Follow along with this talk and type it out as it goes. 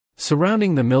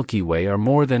Surrounding the Milky Way are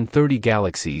more than 30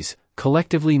 galaxies,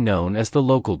 collectively known as the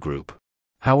Local Group.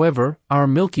 However, our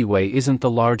Milky Way isn't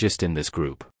the largest in this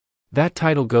group. That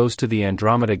title goes to the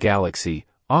Andromeda Galaxy,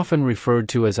 often referred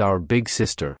to as our big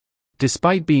sister.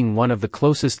 Despite being one of the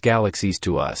closest galaxies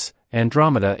to us,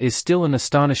 Andromeda is still an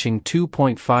astonishing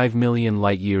 2.5 million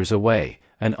light-years away,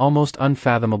 an almost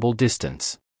unfathomable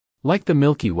distance. Like the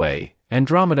Milky Way,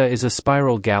 Andromeda is a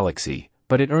spiral galaxy,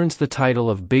 but it earns the title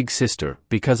of Big Sister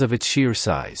because of its sheer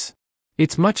size.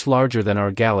 It's much larger than our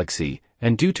galaxy,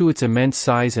 and due to its immense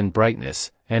size and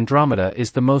brightness, Andromeda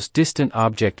is the most distant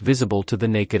object visible to the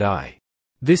naked eye.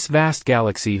 This vast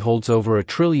galaxy holds over 1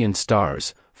 trillion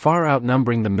stars, far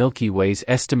outnumbering the Milky Way's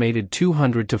estimated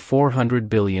 200 to 400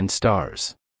 billion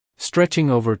stars. Stretching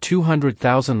over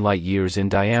 200,000 light-years in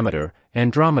diameter,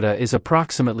 Andromeda is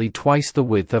approximately twice the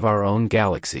width of our own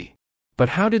galaxy. But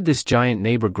how did this giant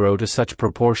neighbor grow to such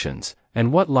proportions,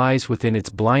 and what lies within its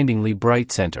blindingly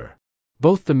bright center?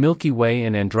 Both the Milky Way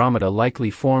and Andromeda likely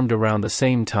formed around the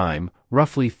same time,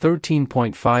 roughly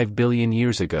 13.5 billion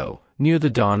years ago, near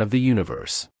the dawn of the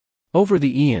universe. Over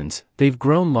the eons, they've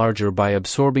grown larger by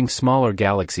absorbing smaller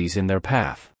galaxies in their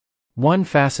path. One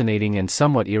fascinating and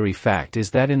somewhat eerie fact is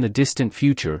that in the distant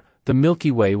future, the Milky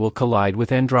Way will collide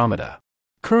with Andromeda.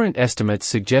 Current estimates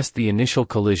suggest the initial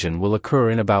collision will occur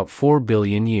in about 4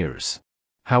 billion years.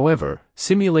 However,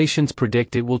 simulations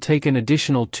predict it will take an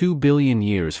additional 2 billion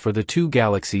years for the two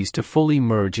galaxies to fully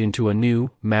merge into a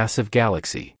new, massive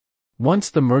galaxy.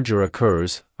 Once the merger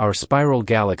occurs, our spiral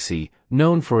galaxy,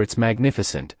 known for its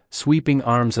magnificent, sweeping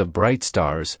arms of bright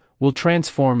stars, will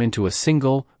transform into a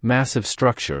single, massive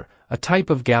structure, a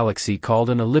type of galaxy called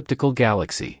an elliptical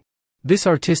galaxy. This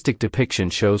artistic depiction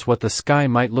shows what the sky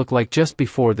might look like just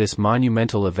before this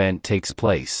monumental event takes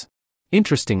place.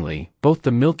 Interestingly, both the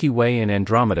Milky Way and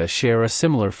Andromeda share a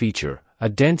similar feature, a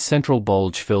dense central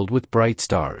bulge filled with bright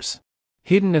stars.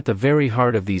 Hidden at the very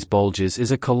heart of these bulges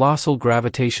is a colossal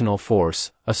gravitational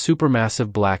force, a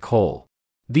supermassive black hole.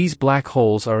 These black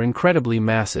holes are incredibly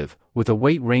massive, with a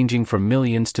weight ranging from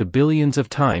millions to billions of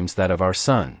times that of our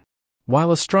Sun.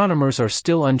 While astronomers are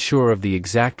still unsure of the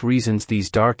exact reasons these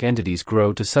dark entities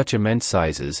grow to such immense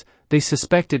sizes, they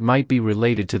suspect it might be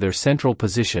related to their central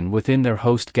position within their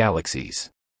host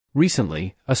galaxies.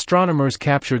 Recently, astronomers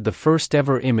captured the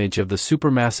first-ever image of the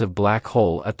supermassive black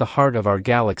hole at the heart of our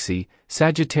galaxy,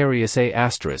 Sagittarius A*,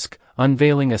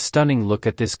 unveiling a stunning look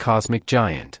at this cosmic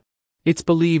giant. It's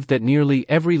believed that nearly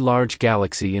every large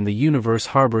galaxy in the universe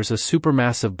harbors a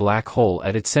supermassive black hole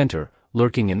at its center,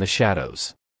 lurking in the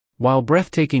shadows. While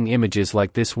breathtaking images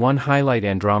like this one highlight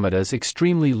Andromeda's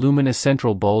extremely luminous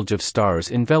central bulge of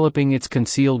stars enveloping its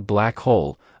concealed black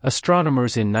hole,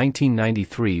 astronomers in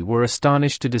 1993 were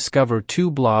astonished to discover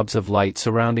two blobs of light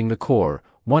surrounding the core,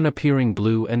 one appearing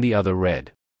blue and the other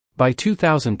red. By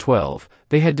 2012,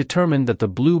 they had determined that the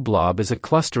blue blob is a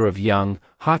cluster of young,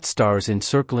 hot stars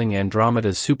encircling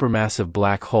Andromeda's supermassive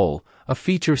black hole, a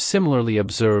feature similarly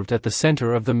observed at the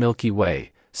center of the Milky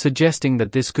Way, suggesting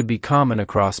that this could be common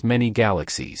across many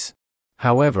galaxies.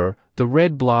 However, the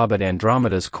red blob at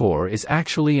Andromeda's core is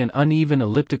actually an uneven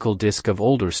elliptical disk of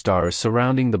older stars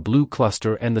surrounding the blue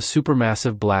cluster and the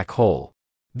supermassive black hole.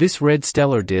 This red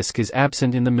stellar disk is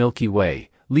absent in the Milky Way,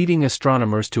 leading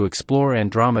astronomers to explore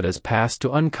Andromeda's past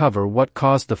to uncover what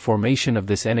caused the formation of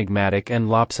this enigmatic and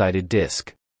lopsided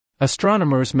disk.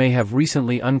 Astronomers may have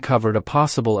recently uncovered a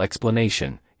possible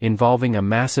explanation, involving a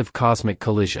massive cosmic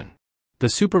collision. The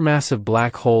supermassive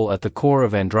black hole at the core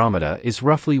of Andromeda is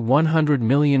roughly 100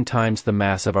 million times the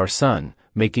mass of our Sun,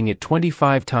 making it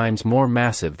 25 times more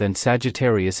massive than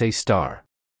Sagittarius A star.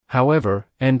 However,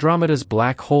 Andromeda's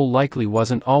black hole likely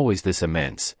wasn't always this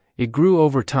immense. It grew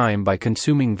over time by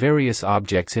consuming various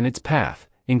objects in its path,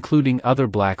 including other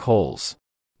black holes.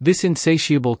 This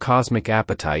insatiable cosmic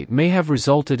appetite may have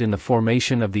resulted in the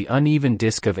formation of the uneven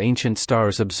disk of ancient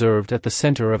stars observed at the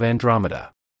center of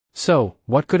Andromeda. So,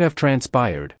 what could have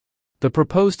transpired? The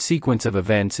proposed sequence of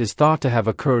events is thought to have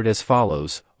occurred as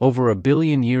follows. Over 1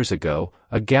 billion years ago,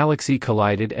 a galaxy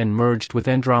collided and merged with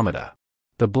Andromeda.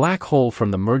 The black hole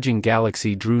from the merging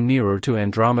galaxy drew nearer to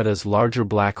Andromeda's larger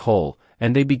black hole,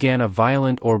 and they began a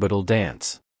violent orbital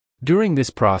dance. During this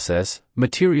process,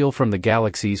 material from the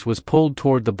galaxies was pulled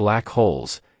toward the black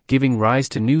holes, giving rise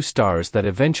to new stars that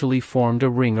eventually formed a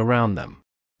ring around them.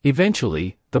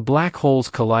 Eventually, the black holes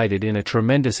collided in a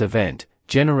tremendous event,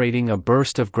 generating a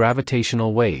burst of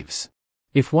gravitational waves.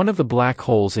 If one of the black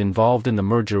holes involved in the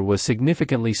merger was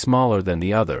significantly smaller than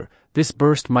the other, this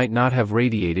burst might not have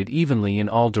radiated evenly in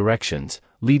all directions,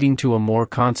 leading to a more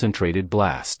concentrated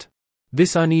blast.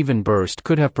 This uneven burst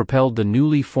could have propelled the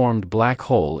newly formed black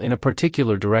hole in a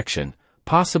particular direction,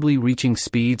 possibly reaching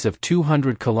speeds of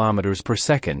 200 kilometers per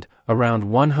second, around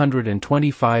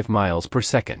 125 miles per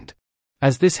second.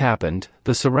 As this happened,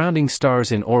 the surrounding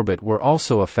stars in orbit were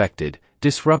also affected,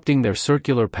 disrupting their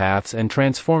circular paths and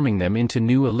transforming them into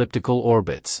new elliptical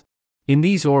orbits. In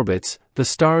these orbits, the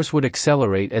stars would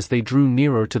accelerate as they drew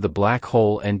nearer to the black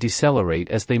hole and decelerate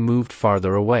as they moved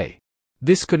farther away.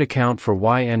 This could account for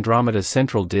why Andromeda's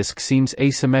central disk seems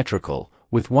asymmetrical,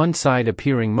 with one side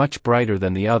appearing much brighter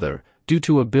than the other, due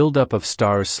to a buildup of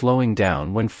stars slowing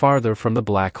down when farther from the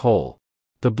black hole.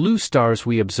 The blue stars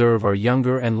we observe are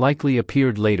younger and likely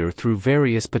appeared later through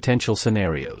various potential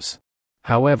scenarios.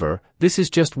 However, this is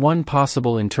just one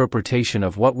possible interpretation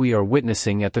of what we are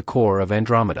witnessing at the core of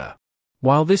Andromeda.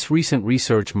 While this recent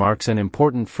research marks an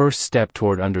important first step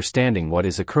toward understanding what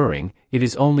is occurring, it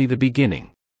is only the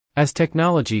beginning. As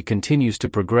technology continues to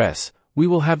progress, we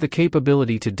will have the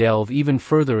capability to delve even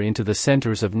further into the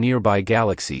centers of nearby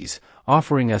galaxies,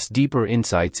 offering us deeper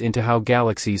insights into how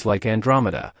galaxies like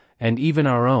Andromeda, and even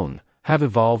our own, have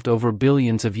evolved over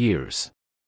billions of years.